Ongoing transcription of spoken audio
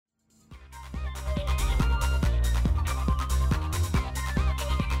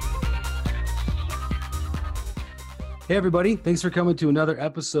Hey, everybody. Thanks for coming to another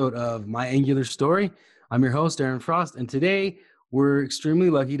episode of My Angular Story. I'm your host, Aaron Frost, and today we're extremely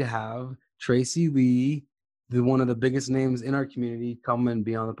lucky to have Tracy Lee, one of the biggest names in our community, come and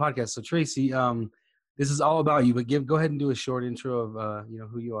be on the podcast. So, Tracy, this is all about you, but go ahead and do a short intro of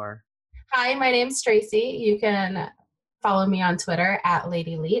who you are. Hi, my name's Tracy. You can follow me on Twitter at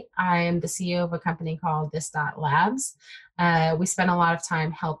Lady Leet. I am the CEO of a company called This.Labs. We spend a lot of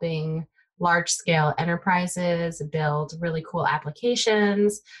time helping large-scale enterprises build really cool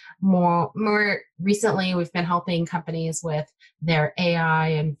applications. More recently, we've been helping companies with their AI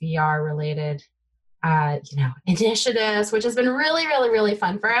and VR related initiatives, which has been really, really, really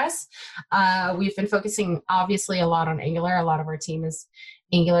fun for us. We've been focusing obviously a lot on Angular. A lot of our team is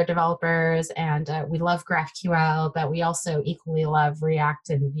Angular developers, and we love GraphQL, but we also equally love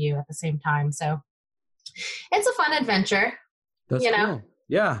React and Vue at the same time. So it's a fun adventure. That's cool.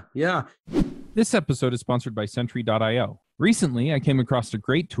 Yeah. This episode is sponsored by Sentry.io. Recently, I came across a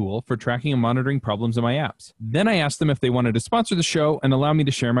great tool for tracking and monitoring problems in my apps. Then I asked them if they wanted to sponsor the show and allow me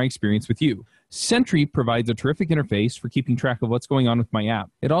to share my experience with you. Sentry provides a terrific interface for keeping track of what's going on with my app.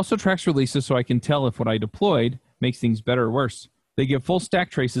 It also tracks releases so I can tell if what I deployed makes things better or worse. They give full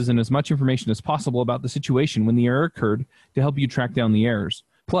stack traces and as much information as possible about the situation when the error occurred to help you track down the errors.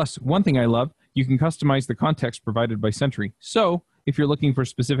 Plus, one thing I love, you can customize the context provided by Sentry. So, if you're looking for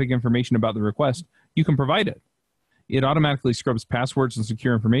specific information about the request, you can provide it. It automatically scrubs passwords and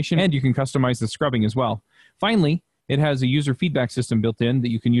secure information, and you can customize the scrubbing as well. Finally, it has a user feedback system built in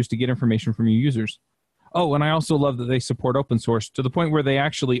that you can use to get information from your users. Oh, and I also love that they support open source to the point where they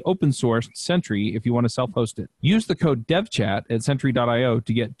actually open sourced Sentry if you want to self-host it. Use the code DevChat at Sentry.io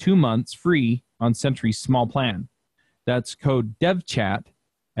to get 2 months free on Sentry's small plan. That's code DevChat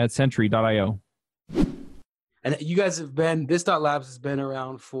at Sentry.io. And you guys have been, This.Labs has been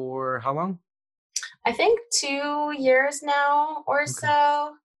around for how long? I think 2 years now or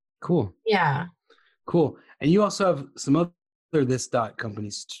so. Cool. Yeah. Cool. And you also have some other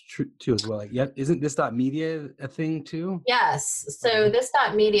companies too as well. Like, isn't This.Media a thing too? Yes. So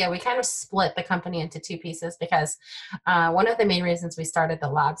This.Media, we kind of split the company into two pieces because one of the main reasons we started the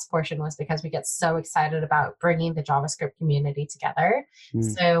labs portion was because we get so excited about bringing the JavaScript community together.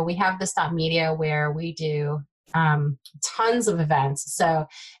 So we have This.Media where we do tons of events. So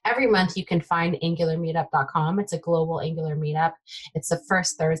every month you can find angularmeetup.com. It's a global Angular meetup. It's the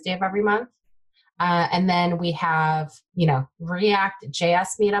first Thursday of every month. And then we have,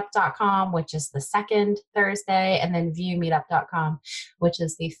 reactjsmeetup.com, which is the second Thursday, and then viewmeetup.com, which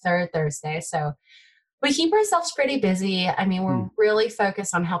is the third Thursday. So we keep ourselves pretty busy. I mean, we're really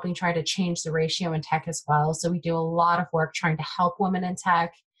focused on helping try to change the ratio in tech as well. So we do a lot of work trying to help women in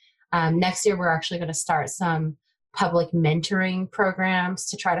tech. Next year, we're actually going to start some public mentoring programs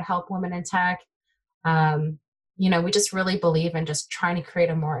to try to help women in tech. We just really believe in just trying to create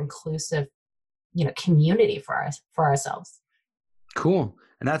a more inclusive, community for ourselves. Cool.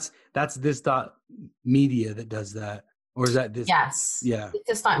 And that's This.Media that does that, or is that this? Yes. Yeah.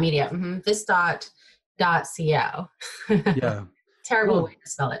 This.Media. Mm-hmm. This.co. Yeah. Terrible way to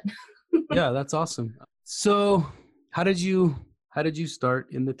spell it. Yeah, that's awesome. So, how did you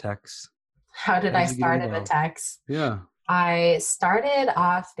start in the techs? How did I start in the techs? Yeah. I started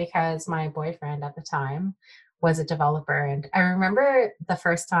off because my boyfriend at the time was a developer. And I remember the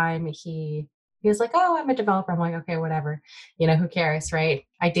first time he was like, "Oh, I'm a developer." I'm like, "Okay, whatever. Who cares, right?"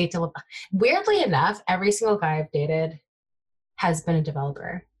 I date weirdly enough, every single guy I've dated has been a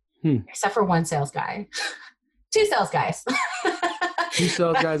developer, except for one sales guy. 2 sales guys. 2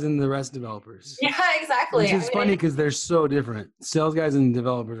 sales guys and the rest developers. Yeah, exactly. Which is funny because they're so different. Sales guys and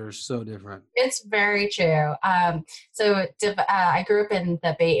developers are so different. It's very true. I grew up in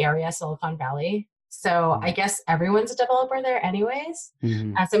the Bay Area, Silicon Valley. So I guess everyone's a developer there anyways.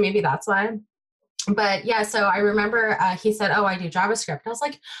 So maybe that's why. But yeah, so I remember he said, "Oh, I do JavaScript." And I was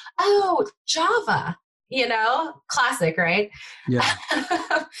like, "Oh, Java." Classic, right? Yeah.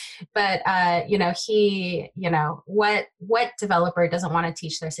 But, what developer doesn't want to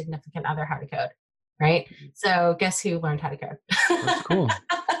teach their significant other how to code, right? So guess who learned how to code? That's cool.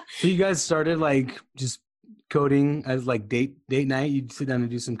 So you guys started just coding as date night? You'd sit down and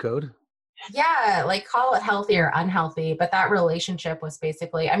do some code? Yeah, call it healthy or unhealthy, but that relationship was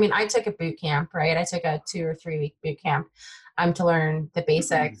basically, I took a boot camp, right? I took a 2 or 3 week boot camp to learn the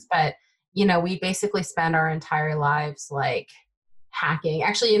basics, but we basically spend our entire lives hacking.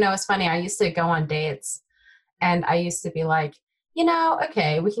 Actually, it's funny. I used to go on dates and I used to be like,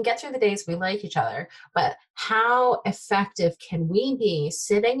 okay, we can get through the days we like each other, but how effective can we be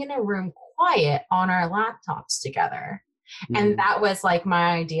sitting in a room quiet on our laptops together? And that was like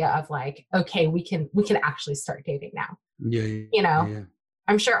my idea of like, okay, we can actually start dating now. Yeah. You know,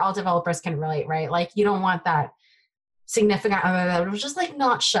 I'm sure all developers can relate, right? Like you don't want that significant other that was just like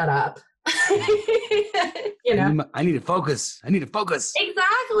not shut up. You know, I need to focus.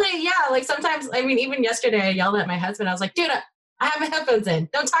 Exactly. Yeah. Like sometimes, I mean, even yesterday I yelled at my husband. I was like, dude, I have my headphones in.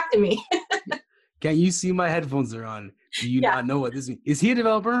 Don't talk to me. Can't you see my headphones are on? Do you not know what this means? Is he a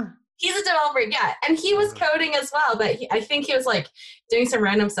developer? He's a developer, yeah. And he was coding as well, but I think he was like doing some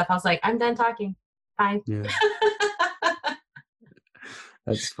random stuff. I was like, I'm done talking. Bye. Yeah.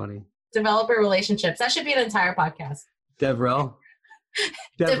 That's funny. Developer relationships. That should be an entire podcast. Devrel.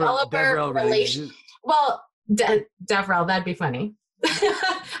 Developer relationship. Well, Devrel, that'd be funny.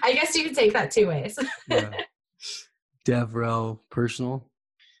 I guess you could take that two ways. Yeah. Devrel personal.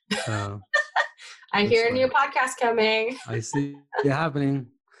 I hear a new podcast coming. I see it happening.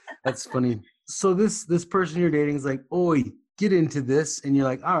 That's funny. So this person you're dating is like, "Oi, get into this," and you're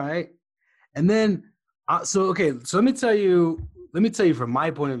like, "All right." And then, so let me tell you from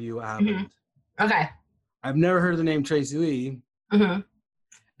my point of view what happened. Mm-hmm. Okay. I've never heard the name Tracy Lee. Mm-hmm.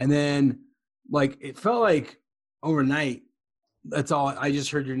 And then, like, it felt like overnight. That's all. I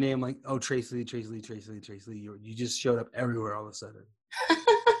just heard your name, like, oh, Tracy Lee. You just showed up everywhere all of a sudden.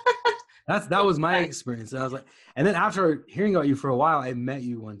 That was my experience. And I was like, and then after hearing about you for a while, I met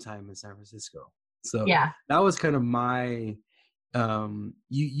you one time in San Francisco. So yeah, that was kind of my.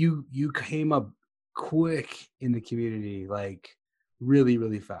 You came up quick in the community, like really,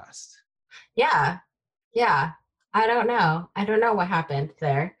 really fast. Yeah. I don't know what happened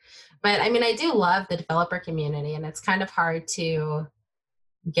there, but I mean, I do love the developer community, and it's kind of hard to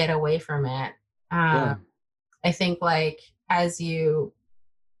get away from it. I think like as you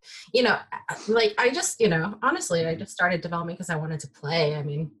know, like I just, honestly, I just started development because I wanted to play. I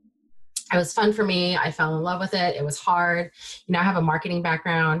mean, it was fun for me. I fell in love with it. It was hard. I have a marketing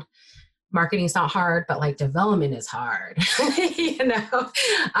background. Marketing is not hard, but like development is hard,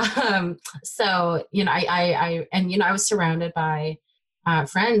 So, I was surrounded by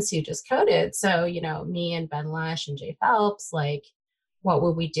friends who just coded. So, me and Ben Lush and Jay Phelps, like, what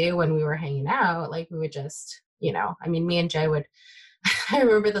would we do when we were hanging out? Like, we would just, me and Jay would, I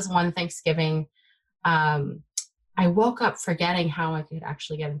remember this one Thanksgiving, I woke up forgetting how I could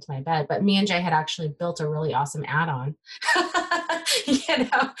actually get into my bed, but me and Jay had actually built a really awesome add-on.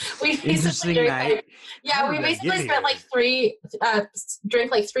 We basically drank spent like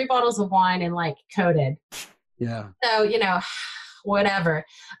drank like 3 bottles of wine and like coded. Yeah. So, whatever.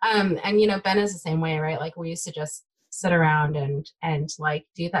 And, Ben is the same way, right? Like we used to just sit around and like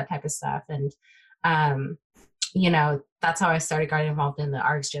do that type of stuff. And, that's how I started getting involved in the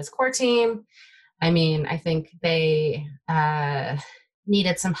RxJS core team. I mean, I think they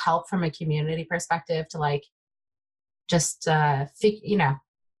needed some help from a community perspective to like just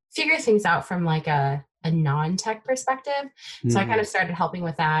figure things out from like a non-tech perspective. Mm-hmm. So I kind of started helping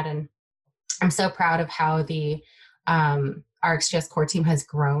with that, and I'm so proud of how the RxJS core team has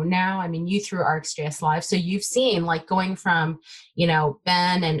grown now. I mean, you through RxJS Live, so you've seen like going from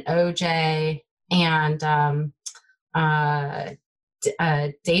Ben and OJ and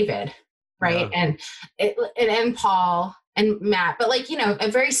David. Right. Yeah. And Paul and Matt, but like,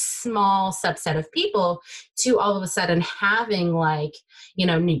 a very small subset of people to all of a sudden having like,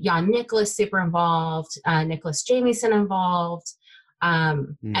 Jan Nicholas super involved, Nicholas Jamieson involved.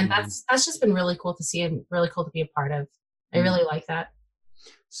 And that's just been really cool to see and really cool to be a part of. I really like that.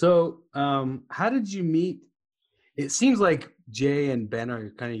 So how did you meet? It seems like Jay and Ben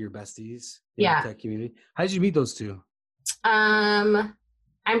are kind of your besties in the tech community. How did you meet those two?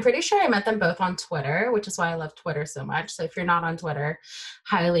 I'm pretty sure I met them both on Twitter, which is why I love Twitter so much. So if you're not on Twitter,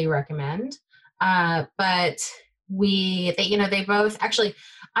 highly recommend. But they both actually,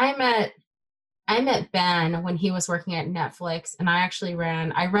 I met Ben when he was working at Netflix, and I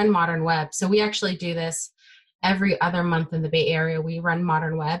run Modern Web. So we actually do this every other month in the Bay Area. We run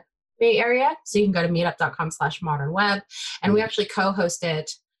Modern Web Bay Area. So you can go to meetup.com/modernweb. And we actually co-host it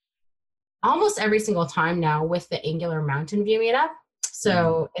almost every single time now with the Angular Mountain View meetup.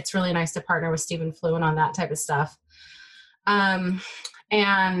 So it's really nice to partner with Stephen Fluin on that type of stuff. And,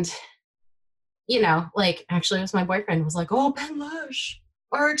 like actually it was my boyfriend was like, oh, Ben Lush,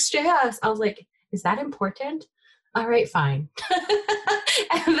 RxJS. I was like, is that important? All right, fine.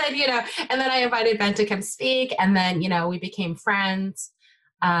 and then I invited Ben to come speak, and then, we became friends.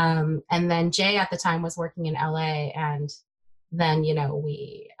 And then Jay at the time was working in LA, and then, then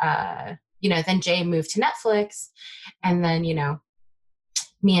Jay moved to Netflix, and then,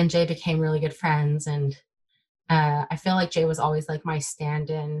 me and Jay became really good friends, and I feel like Jay was always like my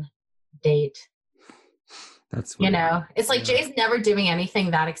stand-in date. That's funny. You know, it's like Yeah. Jay's never doing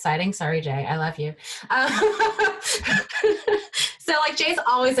anything that exciting. Sorry, Jay, I love you. So like Jay's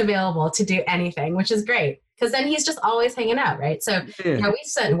always available to do anything, which is great because then he's just always hanging out, right? So Yeah. we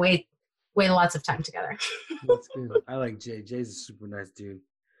spend way lots of time together. That's good. I like Jay. Jay's a super nice dude.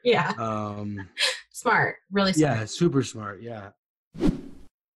 Yeah, smart, really smart. Yeah, super smart. Yeah.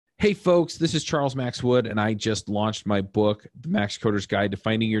 Hey folks, this is Charles Max Wood, and I just launched my book, The Max Coder's Guide to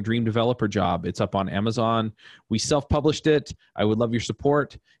Finding Your Dream Developer Job. It's up on Amazon. We self-published it. I would love your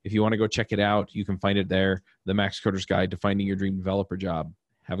support. If you want to go check it out, you can find it there, The Max Coder's Guide to Finding Your Dream Developer Job.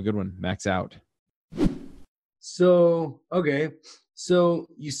 Have a good one. Max out. So, okay. So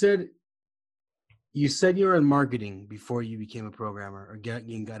you said you were in marketing before you became a programmer or got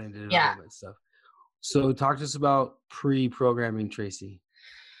into development stuff. So talk to us about pre-programming, Tracy.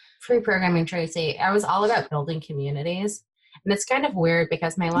 Pre-programming, Tracy. I was all about building communities. And it's kind of weird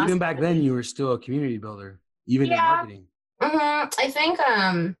because my last... Even back then, you were still a community builder, even in marketing. I think,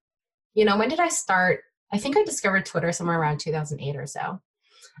 when did I start? I think I discovered Twitter somewhere around 2008 or so.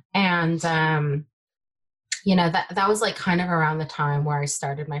 And, that was like kind of around the time where I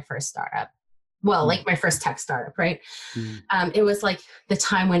started my first startup. Well, like my first tech startup, right? It was like the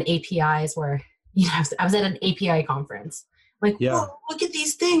time when APIs were, I was at an API conference. Like, whoa, look at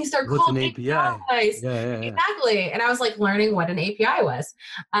these things. They're called an API. APIs. Yeah. Exactly. And I was like learning what an API was.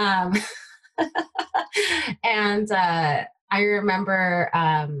 And I remember,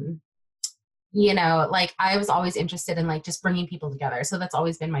 like I was always interested in like just bringing people together. So that's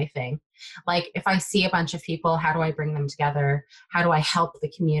always been my thing. Like if I see a bunch of people, how do I bring them together? How do I help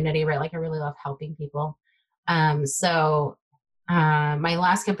the community? Right. Like I really love helping people. My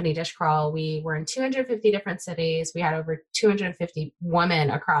last company, Dishcrawl, we were in 250 different cities. We had over 250 women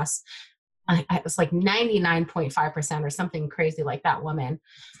across, it was like 99.5% or something crazy like that women.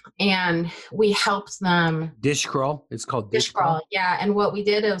 And we helped them. Dishcrawl. It's called Dishcrawl. Yeah. And what we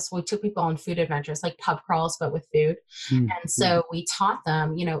did is we took people on food adventures, like pub crawls, but with food. And so we taught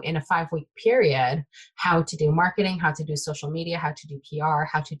them, in a 5-week period, how to do marketing, how to do social media, how to do PR,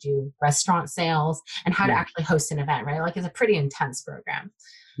 how to do restaurant sales, and how to actually host an event, right? Like it's a pretty intense program.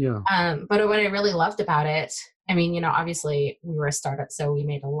 Yeah. But what I really loved about it, obviously we were a startup, so we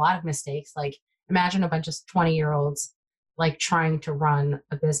made a lot of mistakes. Like imagine a bunch of 20-year-olds like trying to run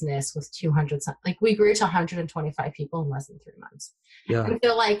a business with 200, like we grew to 125 people in less than 3 months. Yeah. And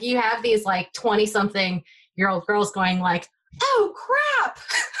so like you have these like 20-something year old girls going like, oh crap,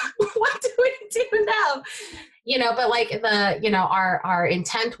 what do we do now? But like our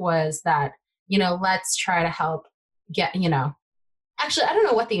intent was that, let's try to help get, actually, I don't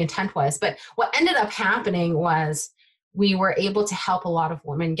know what the intent was, but what ended up happening was we were able to help a lot of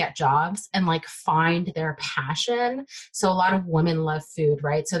women get jobs and like find their passion. So a lot of women love food,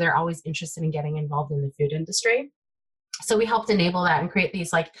 right? So they're always interested in getting involved in the food industry. So we helped enable that and create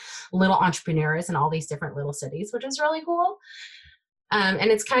these like little entrepreneurs in all these different little cities, which is really cool. And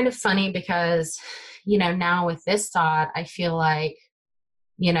it's kind of funny because, now with this thought, I feel like,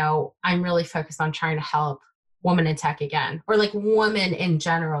 I'm really focused on trying to help women in tech again, or like women in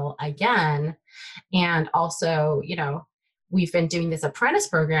general again. And also, we've been doing this apprentice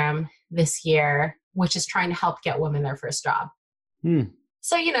program this year, which is trying to help get women their first job.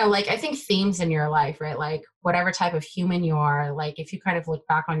 So, like I think themes in your life, right? Like whatever type of human you are, like if you kind of look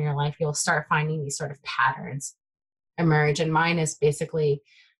back on your life, you'll start finding these sort of patterns emerge. And mine is basically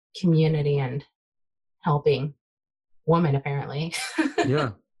community and helping women, apparently.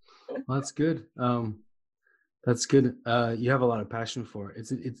 Yeah. Well, that's good. That's good. You have a lot of passion for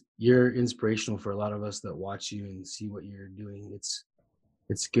it. You're inspirational for a lot of us that watch you and see what you're doing.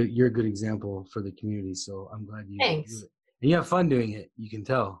 It's good. You're a good example for the community. So I'm glad you do it. And you have fun doing it. You can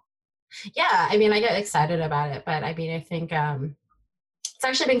tell. Yeah. I get excited about it, but I think it's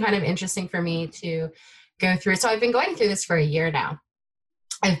actually been kind of interesting for me to go through. So I've been going through this for a year now.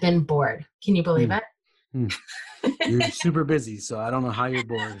 I've been bored. Can you believe it? You're super busy, so I don't know how you're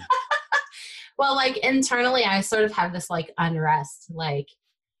bored. Well, like internally, I sort of have this like unrest, like,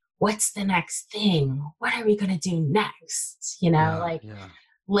 what's the next thing? What are we going to do next?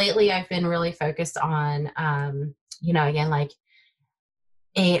 Lately I've been really focused on, again, like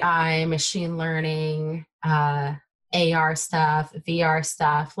AI, machine learning, AR stuff, VR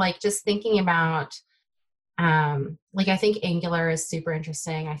stuff, like just thinking about, like I think Angular is super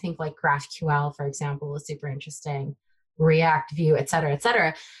interesting. I think like GraphQL, for example, is super interesting, React, Vue, et cetera, et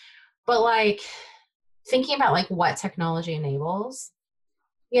cetera. But like thinking about like what technology enables,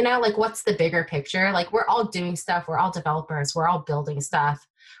 like what's the bigger picture? Like we're all doing stuff. We're all developers. We're all building stuff.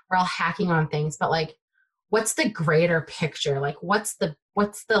 We're all hacking on things, but like, what's the greater picture? Like what's the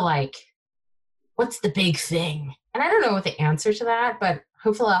like what's the big thing? And I don't know what the answer to that, but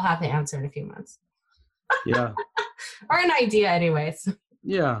hopefully I'll have the answer in a few months. Yeah. Or an idea anyways.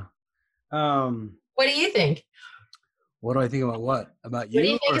 Yeah. What do you think? What do I think about what? About you? What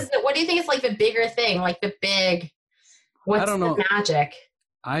do you think is like the bigger thing? Like the big, what's I don't know. the magic?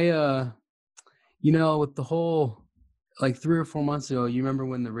 With the whole, like 3 or 4 months ago, you remember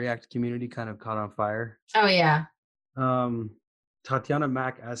when the React community kind of caught on fire? Oh yeah. Tatiana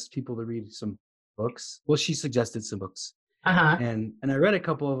Mack asked people to read some books. Well, she suggested some books. Uh-huh. And I read a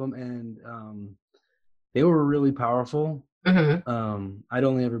couple of them, and they were really powerful. Mm-hmm. I'd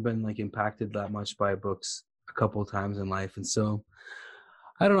only ever been like impacted that much by books a couple of times in life, and so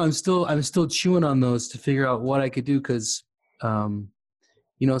I don't know. I'm still chewing on those to figure out what I could do, because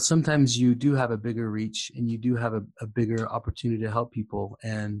sometimes you do have a bigger reach and you do have a bigger opportunity to help people,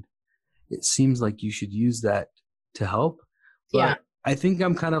 and it seems like you should use that to help. But Yeah. I think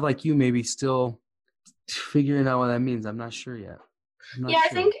I'm kind of like you, maybe still figuring out what that means. I'm not sure yet. Yeah,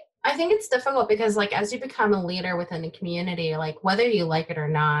 sure. I think it's difficult because like as you become a leader within a community, like whether you like it or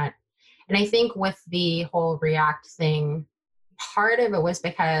not, and I think with the whole React thing, part of it was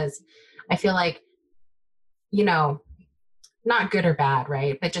because I feel like, not good or bad,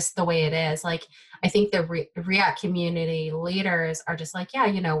 right? But just the way it is. Like, I think the React community leaders are just like,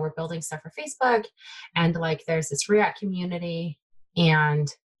 yeah, we're building stuff for Facebook, and like there's this React community, and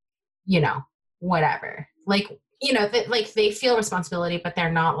whatever. Like, they feel responsibility, but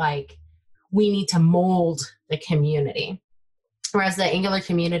they're not like, we need to mold the community. Whereas the Angular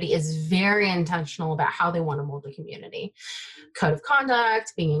community is very intentional about how they want to mold the community. Code of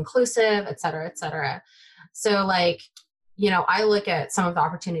conduct, being inclusive, et cetera, et cetera. So like, I look at some of the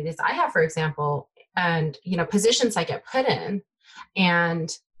opportunities I have, for example, and, positions I get put in, and,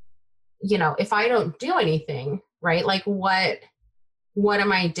 if I don't do anything, right? Like what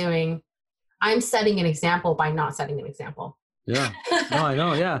am I doing? I'm setting an example by not setting an example. Yeah. No, I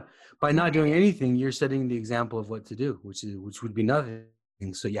know. Yeah. By not doing anything, you're setting the example of what to do, which would be nothing.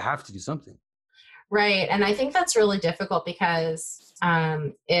 So you have to do something. Right. And I think that's really difficult because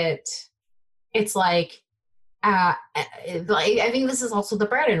it's like, I think this is also the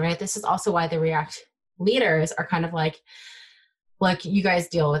burden, right? This is also why the React leaders are kind of like, look, you guys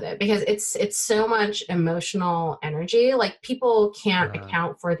deal with it, because it's so much emotional energy. Like people can't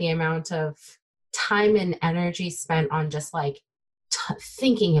account for the amount of time and energy spent on just like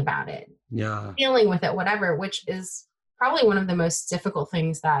thinking about it, dealing with it, whatever, which is probably one of the most difficult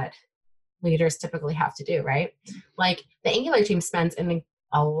things that leaders typically have to do, right? Like the Angular team spends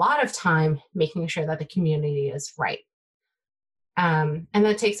a lot of time making sure that the community is right. And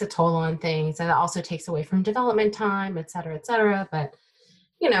that takes a toll on things, and it also takes away from development time, et cetera, et cetera. But,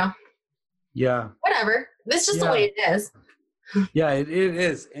 whatever. This is just the way it is. Yeah, it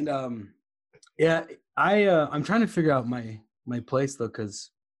is. And I'm trying to figure out my place though, because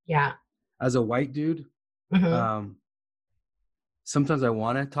as a white dude, sometimes I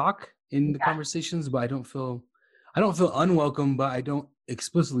want to talk in the conversations, but I don't feel unwelcome, but I don't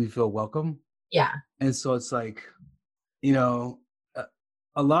explicitly feel welcome. Yeah. And so it's like,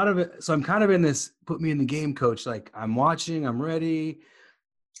 a lot of it. So I'm kind of in this, put me in the game coach. Like I'm watching, I'm ready.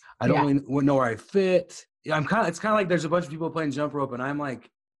 I don't really know where I fit. It's kind of like there's a bunch of people playing jump rope, and I'm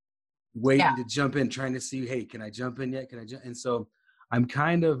like waiting to jump in, trying to see, hey, can I jump in yet? Can I jump? And so I'm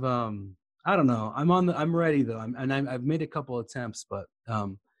kind of, I don't know. I'm ready though. I've made a couple attempts, but.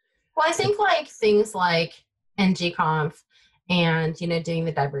 Well, I think like things like NGConf and, doing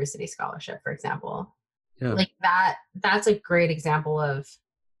the diversity scholarship, for example, like that's a great example of,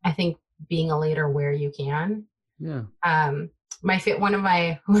 I think, being a leader where you can. Yeah. One of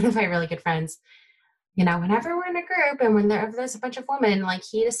my really good friends, whenever we're in a group and when there's a bunch of women, like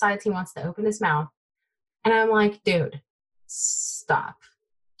he decides he wants to open his mouth. And I'm like, dude, stop.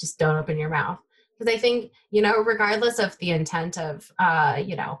 Just don't open your mouth. Because I think, regardless of the intent of,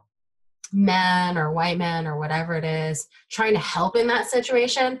 men or white men or whatever it is, trying to help in that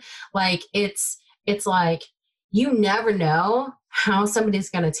situation, like it's like, you never know how somebody's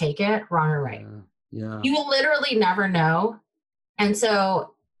going to take it, wrong or right. Yeah. You literally never know. And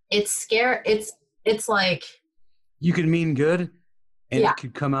so it's scary. It's like, you could mean good and it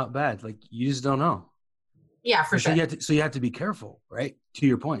could come out bad. Like you just don't know. Yeah, for sure. So you have to be careful, right? To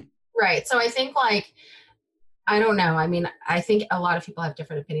your point. Right. So I think like, I don't know. I mean, I think a lot of people have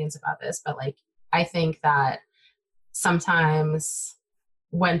different opinions about this, but like, I think that sometimes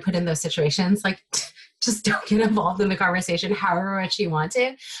when put in those situations, like just don't get involved in the conversation however much you want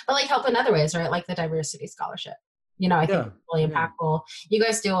to, but like help in other ways, right? Like the diversity scholarship, I think it's really impactful. You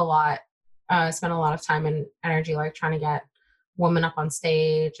guys do a lot, spend a lot of time and energy, like trying to get women up on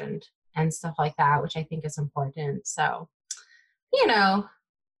stage and and stuff like that, which I think is important. So,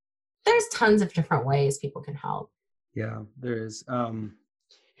 there's tons of different ways people can help. Yeah, there is.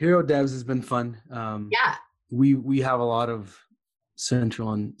 Hero Devs has been fun. Yeah. We have a lot of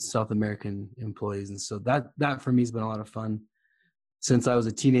Central and South American employees, and so that for me has been a lot of fun. Since I was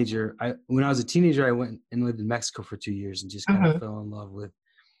a teenager, when I was a teenager, I went and lived in Mexico for 2 years and just kind of fell in love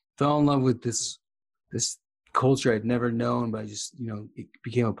with this culture I'd never known, but I just, it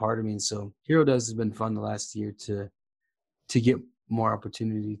became a part of me. And so Hero Devs has been fun the last year to get more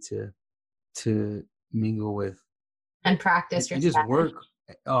opportunity to mingle with and practice and just Spanish. Work.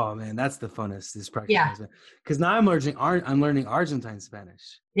 Oh man, that's the funnest, is practicing. Yeah. Because now I'm learning Argentine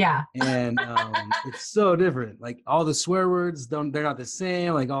Spanish. Yeah. And it's so different. Like all the swear words they're not the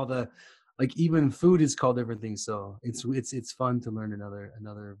same. Like even food is called different things. So it's fun to learn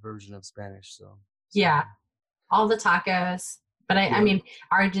another version of Spanish. So yeah. All the tacos. But I mean,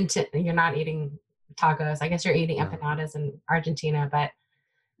 Argentina, you're not eating tacos. I guess you're eating empanadas in Argentina, but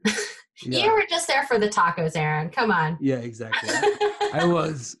you were just there for the tacos, Aaron. Come on. Yeah, exactly. I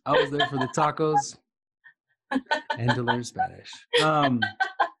was there for the tacos and to learn Spanish.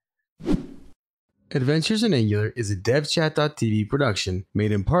 Adventures in Angular is a DevChat.tv production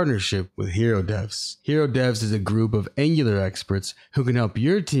made in partnership with Hero Devs. Hero Devs is a group of Angular experts who can help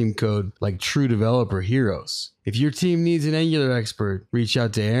your team code like true developer heroes. If your team needs an Angular expert, reach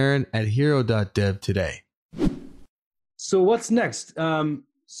out to Aaron at hero.dev today. So what's next?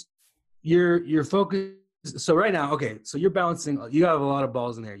 Your focus. So right now, okay, so you're balancing. You have a lot of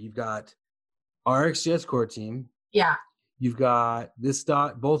balls in there. You've got RxJS core team. Yeah. You've got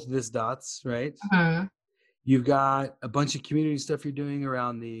both this dots, right? Mm-hmm. You've got a bunch of community stuff you're doing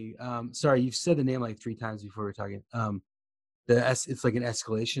around the. Sorry, you've said the name like 3 times before we're talking. It's like an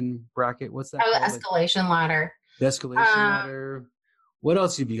escalation bracket. What's that? Oh, the escalation ladder. The escalation ladder. What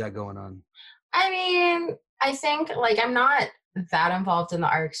else have you got going on? I mean, I think I'm not that involved in the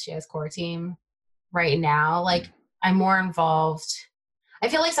RxJS core team right now. I'm more involved. I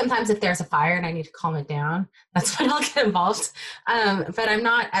feel like sometimes if there's a fire and I need to calm it down, that's when I'll get involved. But I'm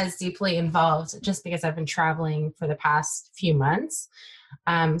not as deeply involved just because I've been traveling for the past few months.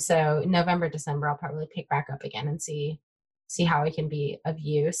 So November, December, I'll probably pick back up again and see how I can be of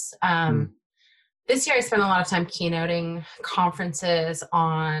use. This year I spent a lot of time keynoting conferences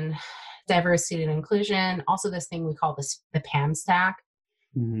on diversity and inclusion. Also this thing we call the PAM stack.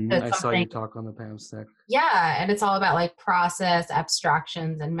 Mm-hmm. I saw you talk on the PAM stack. Yeah, and it's all about process,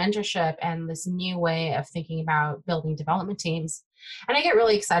 abstractions, and mentorship, and this new way of thinking about building development teams. And I get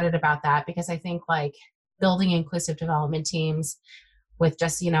really excited about that because I think building inclusive development teams with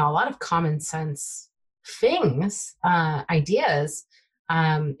just, a lot of common sense things, ideas,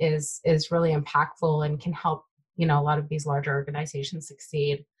 is really impactful and can help, a lot of these larger organizations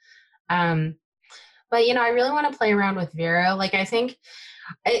succeed. But, I really want to play around with Vero. I think,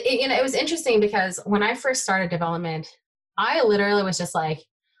 it was interesting because when I first started development, I literally was just all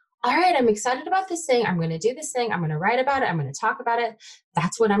right, I'm excited about this thing. I'm going to do this thing. I'm going to write about it. I'm going to talk about it.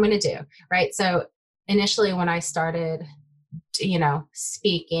 That's what I'm going to do. Right. So initially when I started,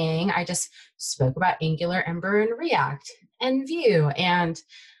 speaking, I just spoke about Angular, Ember, and React and Vue and,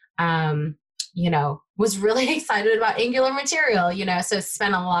 was really excited about Angular Material, so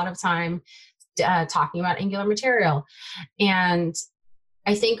spent a lot of time talking about Angular Material. And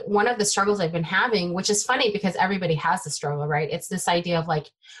I think one of the struggles I've been having, which is funny because everybody has the struggle, right? It's this idea of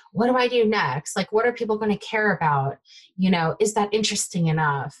what do I do next? What are people going to care about? Is that interesting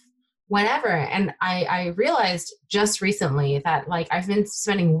enough? Whatever. And I realized just recently that I've been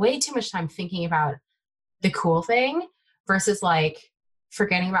spending way too much time thinking about the cool thing versus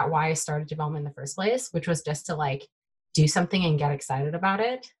forgetting about why I started development in the first place, which was just to do something and get excited about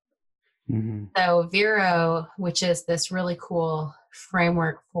it. Mm-hmm. So Vero, which is this really cool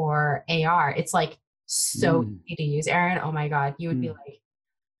framework for AR, it's so easy to use. Aaron, oh my God, you would be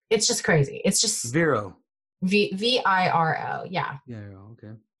it's just crazy. It's just Vero. Viro. Yeah. Yeah.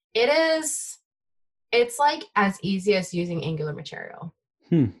 Okay. It is. It's as easy as using Angular Material.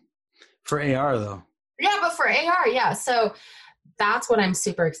 For AR though. Yeah, but for AR, yeah. So that's what I'm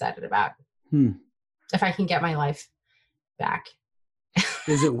super excited about. If I can get my life back.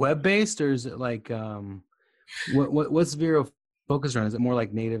 Is it web-based or is it what's Vero focused on? Is it more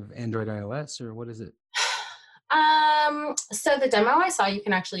native Android iOS or what is it? So the demo I saw, you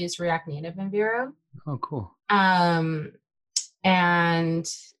can actually use React Native in Vero. Oh, cool. And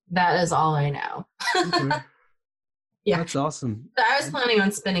that is all I know. Okay. Yeah. That's awesome. So I was planning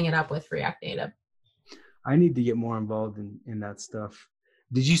on spinning it up with React Native. I need to get more involved in that stuff.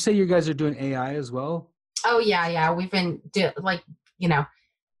 Did you say you guys are doing AI as well? Oh yeah. We've been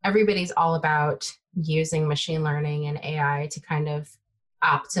everybody's all about using machine learning and AI to kind of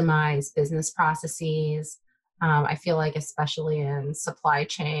optimize business processes. I feel like especially in supply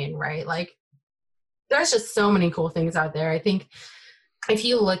chain, right? Like there's just so many cool things out there. I think if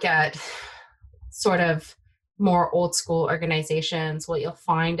you look at sort of more old school organizations, what you'll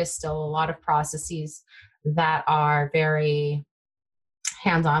find is still a lot of processes that are very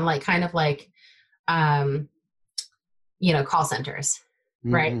hands-on, like kind of like, call centers,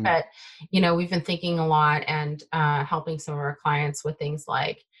 right? Mm-hmm. But, we've been thinking a lot and helping some of our clients with things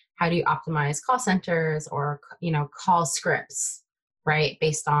like how do you optimize call centers or, call scripts, right?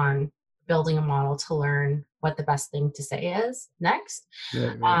 Based on building a model to learn what the best thing to say is next.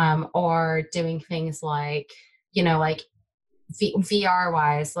 Right. Or doing things like, like VR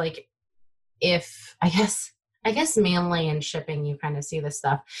wise, like if I guess mainly in shipping, you kind of see this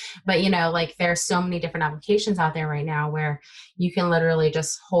stuff, but like there's so many different applications out there right now where you can literally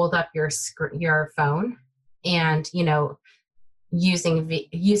just hold up your phone and,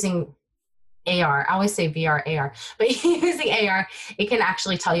 using AR, I always say VR, AR, but using AR, it can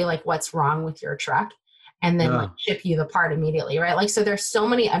actually tell you like what's wrong with your truck and then like ship you the part immediately, right? Like, so there's so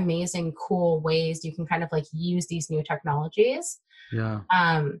many amazing, cool ways you can kind of like use these new technologies. Yeah.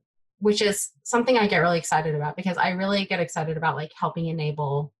 Which is something I get really excited about because I really get excited about like helping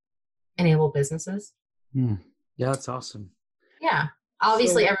enable businesses. Yeah, that's awesome. Yeah.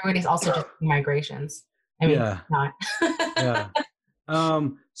 Obviously, everybody's also just migrations. I mean, yeah. not. Yeah.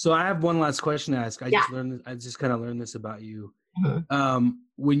 So I have one last question to ask. I just kind of learned this about you. Mm-hmm.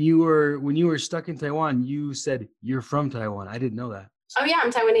 When you were stuck in Taiwan, you said you're from Taiwan. I didn't know that. Oh yeah,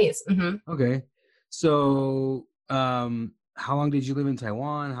 I'm Taiwanese. Mm-hmm. Okay. So, how long did you live in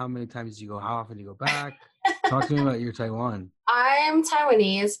Taiwan? How many times did you go? How often did you go back? Talk to me about your Taiwan. I'm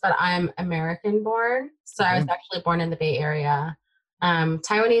Taiwanese, but I'm American born. So I was actually born in the Bay Area.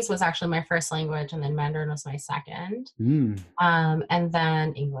 Taiwanese was actually my first language, and then Mandarin was my second. And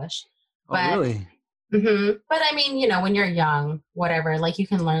then English. Really? Mm-hmm. But I mean, when you're young, whatever, like you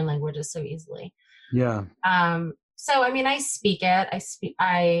can learn languages so easily. Yeah. So I mean, I speak it.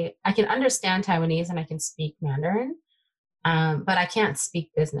 I can understand Taiwanese and I can speak Mandarin. But I can't speak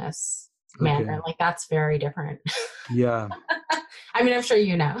business Mandarin. Okay. Like that's very different. Yeah. I mean, I'm sure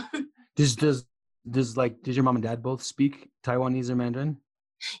you know. Does your mom and dad both speak Taiwanese or Mandarin?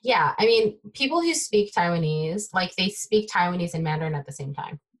 Yeah. I mean, people who speak Taiwanese, like they speak Taiwanese and Mandarin at the same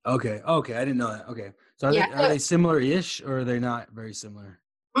time. Okay. I didn't know that. Okay. So are they similar-ish or are they not very similar?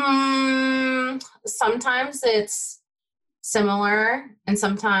 Sometimes it's similar and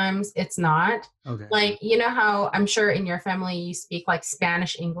sometimes it's not. Okay. Like, how I'm sure in your family you speak like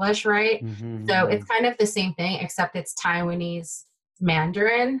Spanish English, right? Mm-hmm. So it's kind of the same thing, except it's Taiwanese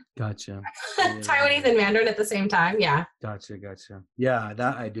Mandarin. Gotcha. Taiwanese and Mandarin at the same time. Yeah. Gotcha. Yeah,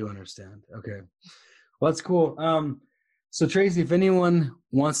 that I do understand. Okay. Well, that's cool. So Tracy, if anyone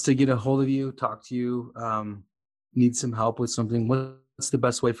wants to get a hold of you, talk to you, need some help with something, what's the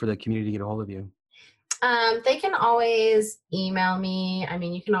best way for the community to get a hold of you? They can always email me. I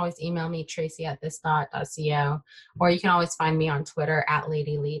mean, you can always email me, tracy@thisdot.co, or you can always find me on Twitter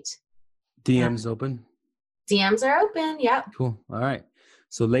 @LadyLeet. DMs open? DMs are open. Yep. Cool. All right.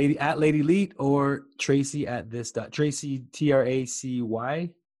 So @LadyLeet or Tracy Tracy,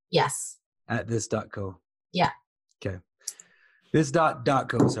 TRACY? Yes. @this.co. Yeah. Okay.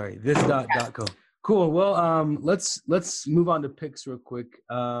 This.co. Sorry. This.co. Cool. Well, let's move on to picks real quick.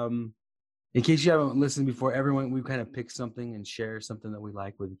 In case you haven't listened before, we kind of pick something and share something that we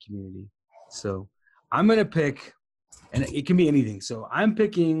like with the community. So I'm going to pick, and it can be anything. So I'm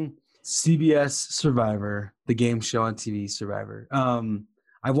picking CBS Survivor, the game show on TV, Survivor.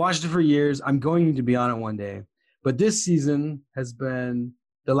 I've watched it for years. I'm going to be on it one day. But this season the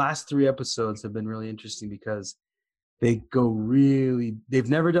last 3 episodes have been really interesting because they've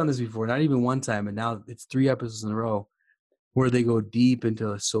never done this before, not even one time. And now it's 3 episodes in a row where they go deep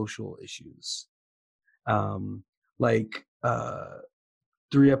into social issues. 3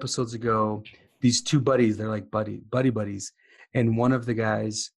 episodes ago, these 2 buddies, they're like buddies. And one of the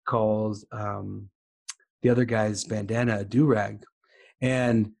guys calls the other guy's bandana a do-rag.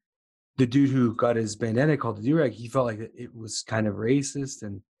 And the dude who got his bandana called a do-rag, he felt like it was kind of racist.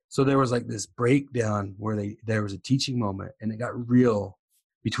 And so there was like this breakdown where there was a teaching moment and it got real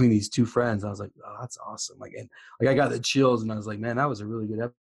between these 2 friends. I was like, oh, that's awesome. I got the chills and I was like, man, that was a really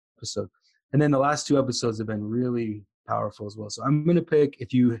good episode. And then the last 2 episodes have been really powerful as well. So I'm going to pick,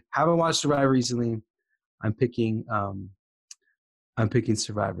 if you haven't watched Survivor recently, I'm picking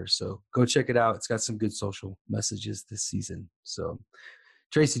Survivor. So go check it out. It's got some good social messages this season. So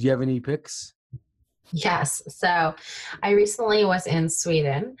Tracy, do you have any picks? Yes. So I recently was in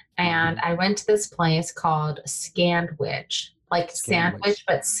Sweden and I went to this place called Scandwich, like sandwich, Sandwich.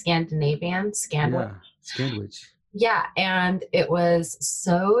 but Scandinavian Scandwich. Yeah, Scandwich. Yeah. And it was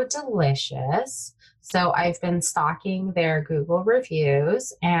so delicious. So I've been stalking their Google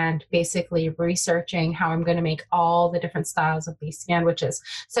reviews and basically researching how I'm going to make all the different styles of these sandwiches.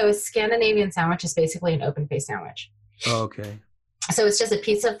 So a Scandinavian sandwich is basically an open face sandwich. Oh, okay. So it's just a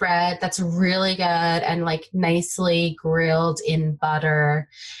piece of bread that's really good and like nicely grilled in butter.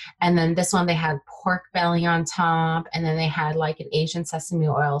 And then this one, they had pork belly on top. And then they had like an Asian sesame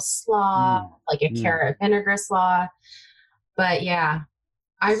oil slaw, like a carrot vinegar slaw. But yeah,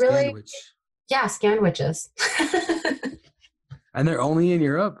 I really, Sandwich. yeah, Scandwiches. And they're only in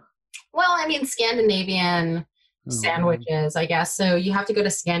Europe? Well, I mean, Scandinavian sandwiches, I guess. So you have to go to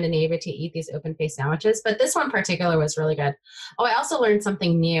Scandinavia to eat these open face sandwiches. But this one in particular was really good. Oh, I also learned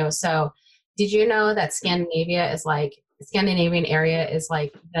something new. So did you know that Scandinavian area is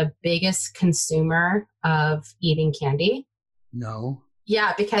like the biggest consumer of eating candy? No.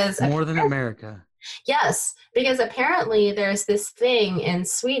 Yeah, because More than America. yes, because apparently there's this thing in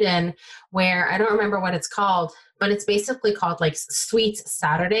Sweden where I don't remember what it's called, but it's basically called like Sweets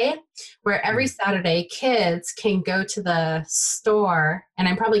Saturday, where every Saturday kids can go to the store, and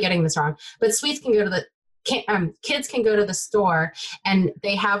I'm probably getting this wrong, but kids can go to the store and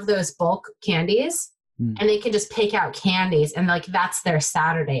they have those bulk candies and they can just pick out candies and like that's their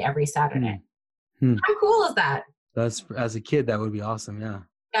Saturday every Saturday. How cool is that? That's, as a kid, that would be awesome. Yeah.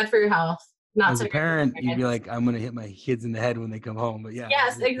 Bad for your health. Not as so a parent, you'd be like, I'm going to hit my kids in the head when they come home. But yeah.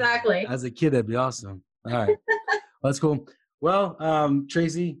 Yes, exactly. As a kid, that'd be awesome. All right. That's cool. Well,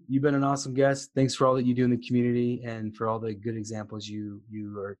 Tracy, you've been an awesome guest. Thanks for all that you do in the community and for all the good examples you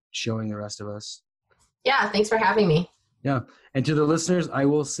are showing the rest of us. Yeah, thanks for having me. Yeah. And to the listeners, I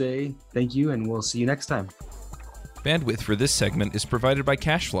will say thank you, and we'll see you next time. Bandwidth for this segment is provided by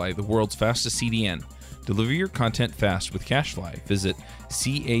CacheFly, the world's fastest CDN. Deliver your content fast with CacheFly. Visit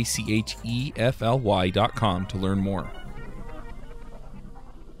CACHEFLY.com to learn more.